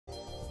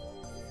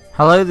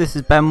Hello, this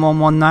is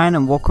Ben119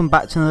 and welcome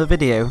back to another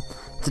video.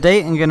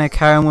 Today I'm going to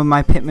carry on with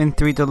my Pikmin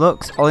 3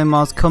 Deluxe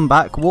Olimars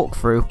comeback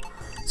walkthrough.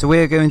 So we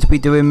are going to be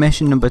doing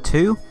mission number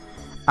 2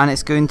 and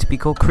it's going to be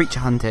called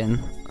creature hunting.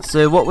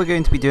 So what we're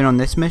going to be doing on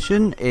this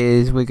mission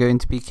is we're going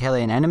to be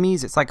killing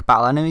enemies. It's like a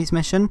battle enemies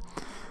mission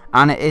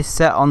and it is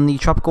set on the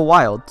tropical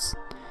wilds.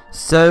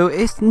 So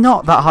it's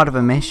not that hard of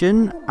a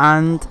mission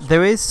and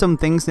there is some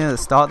things near the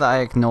start that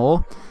I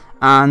ignore,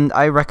 and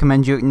I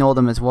recommend you ignore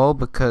them as well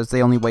because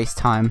they only waste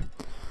time.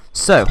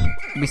 So,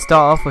 we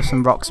start off with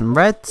some rocks and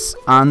reds,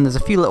 and there's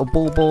a few little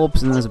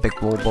bulbs and there's a big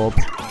bulb.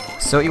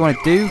 So what you want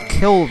to do,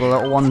 kill the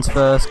little ones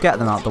first, get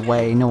them out of the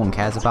way, no one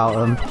cares about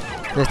them.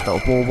 There's little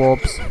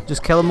bulbs,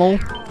 just kill them all.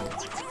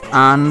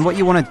 And what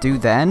you want to do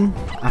then,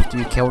 after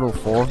you killed all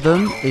 4 of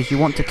them, is you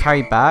want to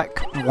carry back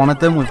one of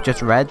them with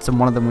just reds and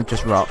one of them with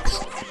just rocks.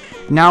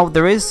 Now,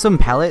 there is some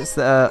pellets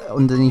that are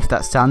underneath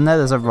that stand there.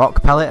 There's a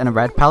rock pellet and a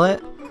red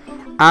pellet.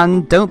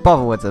 And don't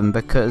bother with them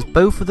because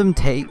both of them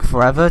take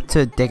forever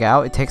to dig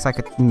out. It takes like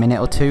a minute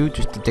or 2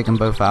 just to dig them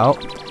both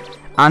out.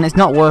 And it's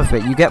not worth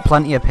it. You get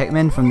plenty of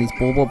Pikmin from these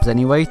bulbs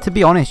anyway. To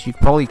be honest, you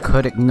probably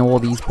could ignore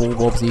these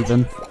bulbs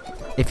even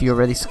if you're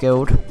really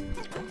skilled.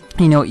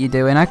 You know what you're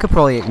doing. I could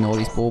probably ignore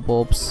these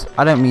bulbs.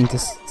 I don't mean to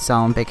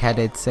sound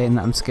big-headed saying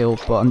that I'm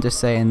skilled, but I'm just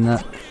saying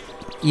that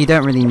you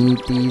don't really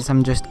need these.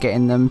 I'm just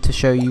getting them to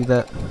show you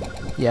that,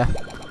 yeah.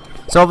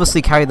 So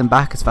obviously carry them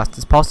back as fast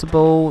as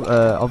possible,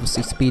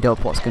 obviously speed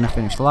up what's going to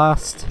finish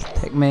last,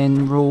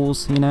 Pikmin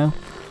rules, you know.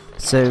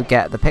 So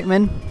get the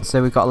Pikmin,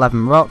 so we've got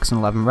 11 rocks and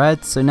 11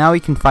 reds, so now we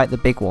can fight the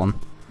big one.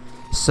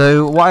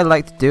 So what I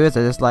like to do is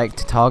I just like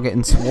to target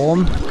and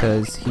swarm,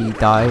 because he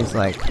dies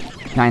like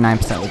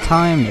 99% of the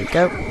time. There we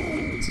go.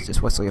 So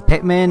just whistle your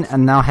Pikmin,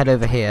 and now head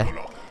over here.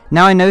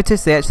 Now I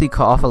noticed they actually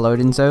cut off a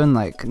loading zone,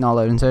 like not a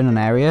loading zone, an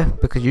area,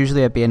 because usually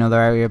there'd be another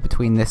area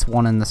between this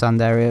one and the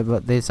sand area,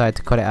 but they decided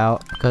to cut it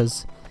out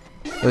because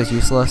it was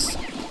useless.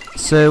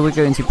 So we're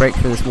going to break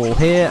through this wall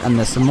here, and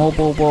there's some more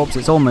bulbs.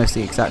 It's almost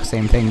the exact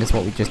same thing as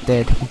what we just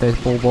did with those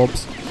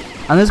bulbs.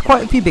 And there's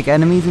quite a few big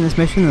enemies in this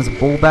mission. There's a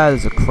bull bear,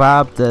 there's a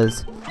crab,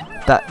 there's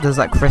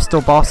that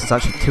crystal boss. There's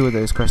actually 2 of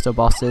those crystal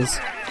bosses.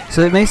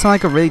 So it may sound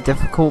like a really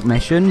difficult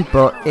mission,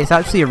 but it's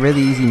actually a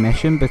really easy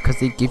mission because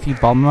they give you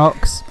bomb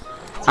rocks.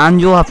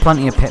 And you'll have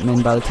plenty of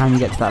Pikmin by the time you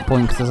get to that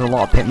point because there's a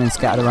lot of Pikmin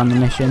scattered around the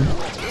mission.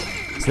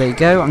 So there you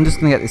go. I'm just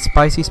going to get this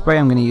spicy spray.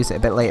 I'm going to use it a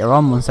bit later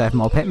on once I have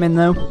more Pikmin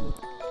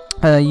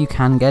though. You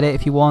can get it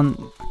if you want.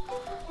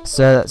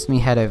 So that's me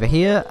head over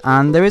here.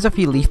 And there is a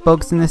few leaf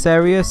bugs in this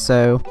area,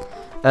 so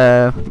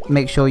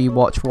make sure you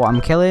watch what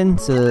I'm killing.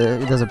 So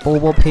there's a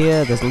bulb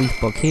here, there's a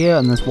leaf bug here,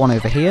 and there's one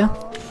over here.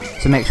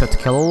 So make sure to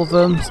kill all of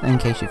them in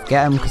case you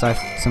forget them, because I've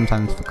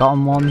sometimes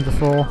forgotten one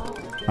before.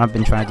 I've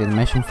been trying to do the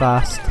mission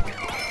fast.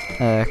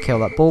 Kill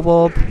that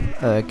bulb,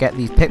 get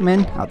these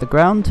Pikmin out the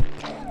ground.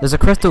 There's a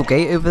crystal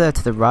gate over there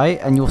to the right,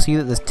 and you'll see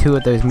that there's 2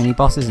 of those mini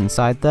bosses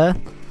inside there.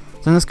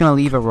 So I'm just going to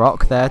leave a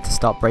rock there to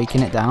start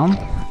breaking it down.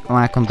 And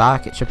when I come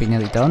back, it should be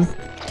nearly done.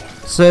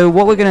 So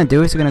what we're going to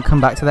do is we're going to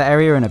come back to that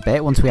area in a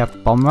bit once we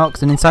have bomb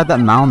rocks, and inside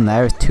that mound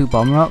there is 2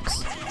 bomb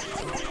rocks.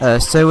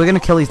 So we're going to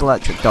kill these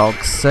electric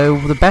dogs. So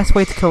the best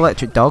way to kill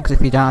electric dogs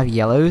if you don't have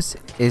yellows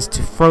is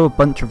to throw a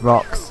bunch of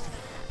rocks,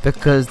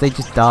 because they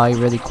just die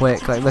really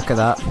quick. Like, look at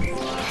that.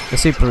 They're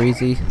super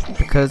easy,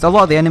 because a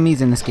lot of the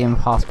enemies in this game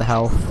have half the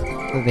health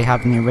that they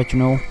have in the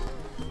original.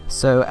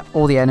 So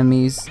all the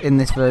enemies in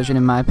this version,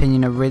 in my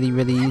opinion, are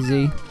really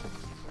easy.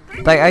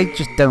 Like, I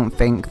just don't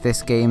think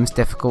this game's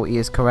difficulty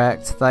is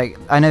correct. Like,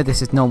 I know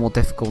this is normal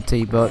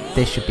difficulty, but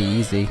this should be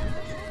easy.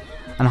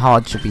 And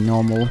hard should be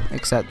normal,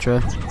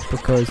 etc.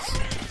 Because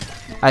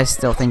I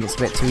still think it's a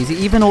bit too easy.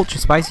 Even Ultra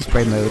Spicy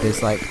Spray mode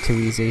is like too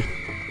easy.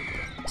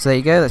 So there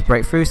you go, let's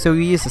break through. So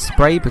we use the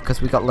spray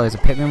because we got loads of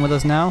Pikmin with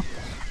us now.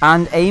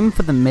 And aim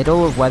for the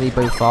middle of where they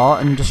both are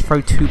and just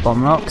throw 2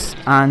 bomb rocks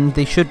and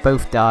they should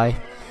both die.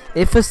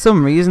 If for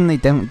some reason they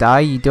don't die,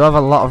 you do have a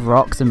lot of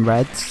rocks and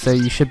reds, so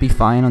you should be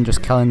fine on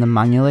just killing them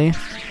manually.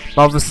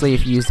 But obviously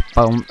if you use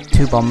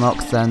 2 bomb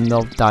rocks, then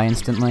they'll die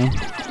instantly.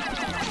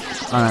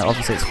 And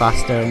obviously it's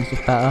faster and it's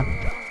just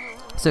better.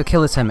 So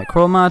kill this Hermit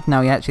Crawmad.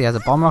 Now he actually has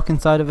a bomb rock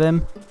inside of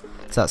him,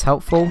 so that's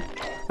helpful.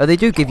 They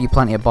do give you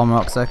plenty of bomb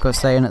rocks, like I was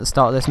saying at the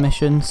start of this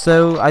mission,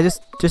 so I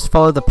just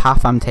follow the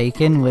path I'm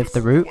taking with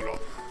the route.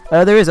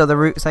 There is other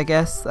routes, I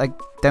guess. I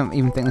don't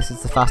even think this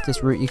is the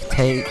fastest route you could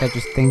take. I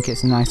just think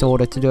it's a nice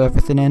order to do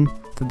everything in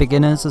for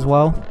beginners as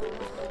well.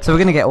 So we're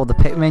going to get all the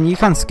Pikmin. You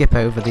can skip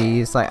over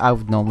these. Like, I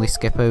would normally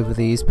skip over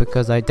these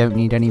because I don't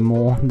need any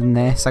more than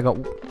this. I got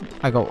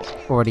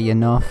already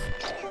enough.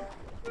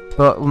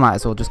 But we might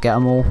as well just get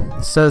them all.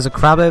 So there's a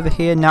crab over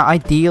here. Now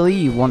ideally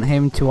you want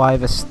him to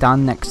either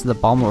stand next to the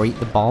bomb or eat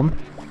the bomb.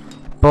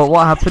 But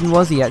what happened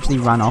was he actually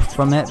ran off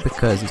from it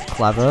because he's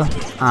clever,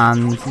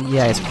 and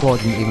yeah, his claw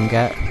didn't even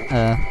get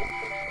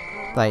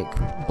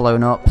like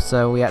blown up,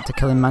 so we had to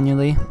kill him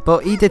manually.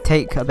 But he did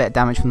take a bit of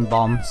damage from the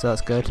bomb, so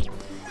that's good.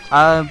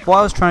 What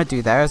I was trying to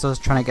do there is I was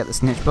trying to get the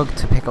snitch bug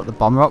to pick up the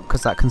bomb rock,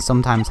 because that can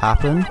sometimes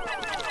happen.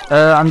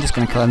 I'm just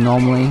going to kill him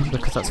normally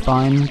because that's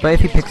fine, but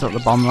if he picks up the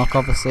bomb rock,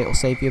 obviously it will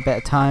save you a bit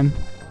of time.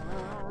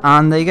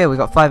 And there you go, we've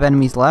got 5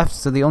 enemies left,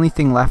 so the only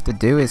thing left to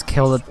do is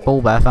kill the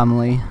bull bear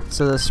family.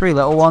 So there's 3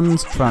 little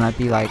ones trying to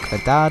be like the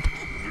dad.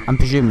 I'm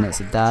presuming it's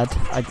a dad.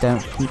 I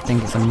don't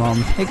think it's a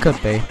mom. It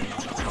could be.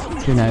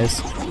 Who knows.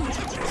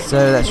 So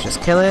let's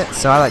just kill it.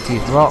 So I like to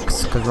use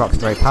rocks, because rocks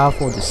are very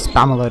powerful. Just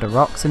spam a load of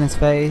rocks in his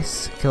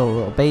face, kill the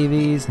little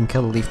babies, and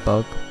kill the leaf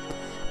bug.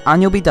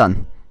 And you'll be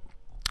done.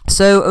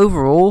 So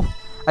overall,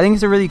 I think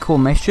it's a really cool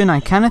mission. I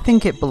kind of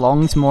think it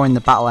belongs more in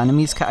the battle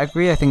enemies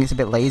category. I think it's a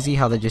bit lazy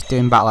how they're just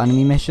doing battle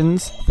enemy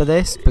missions for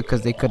this,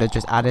 because they could have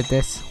just added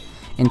this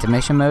into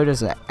mission mode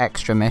as an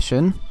extra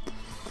mission.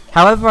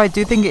 However, I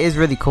do think it is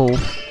really cool.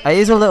 It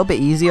is a little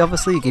bit easy,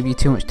 obviously, you give you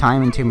too much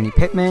time and too many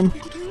Pikmin.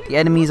 The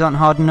enemies aren't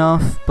hard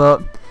enough,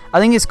 but I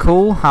think it's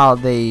cool how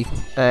they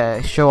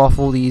show off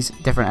all these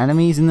different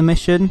enemies in the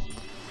mission.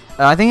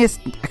 I think it's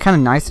kind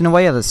of nice in a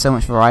way that there's so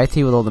much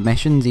variety with all the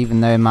missions,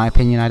 even though in my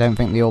opinion I don't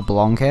think they all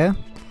belong here.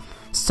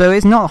 So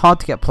it's not hard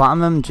to get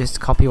platinum,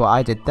 just copy what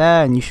I did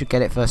there and you should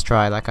get it first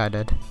try like I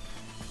did.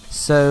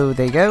 So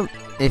there you go.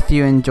 If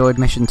you enjoyed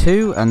mission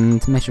 2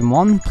 and mission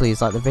 1,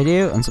 please like the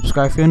video and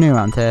subscribe if you're new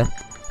around here.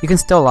 You can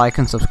still like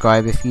and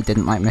subscribe if you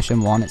didn't like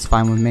mission 1, it's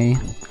fine with me.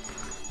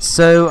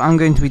 So I'm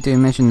going to be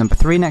doing mission number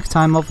 3 next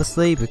time,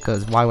 obviously,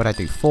 because why would I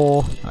do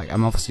 4? Like,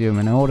 I'm obviously doing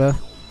them in order.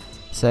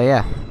 So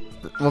yeah,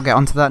 we'll get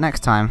onto that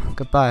next time.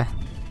 Goodbye.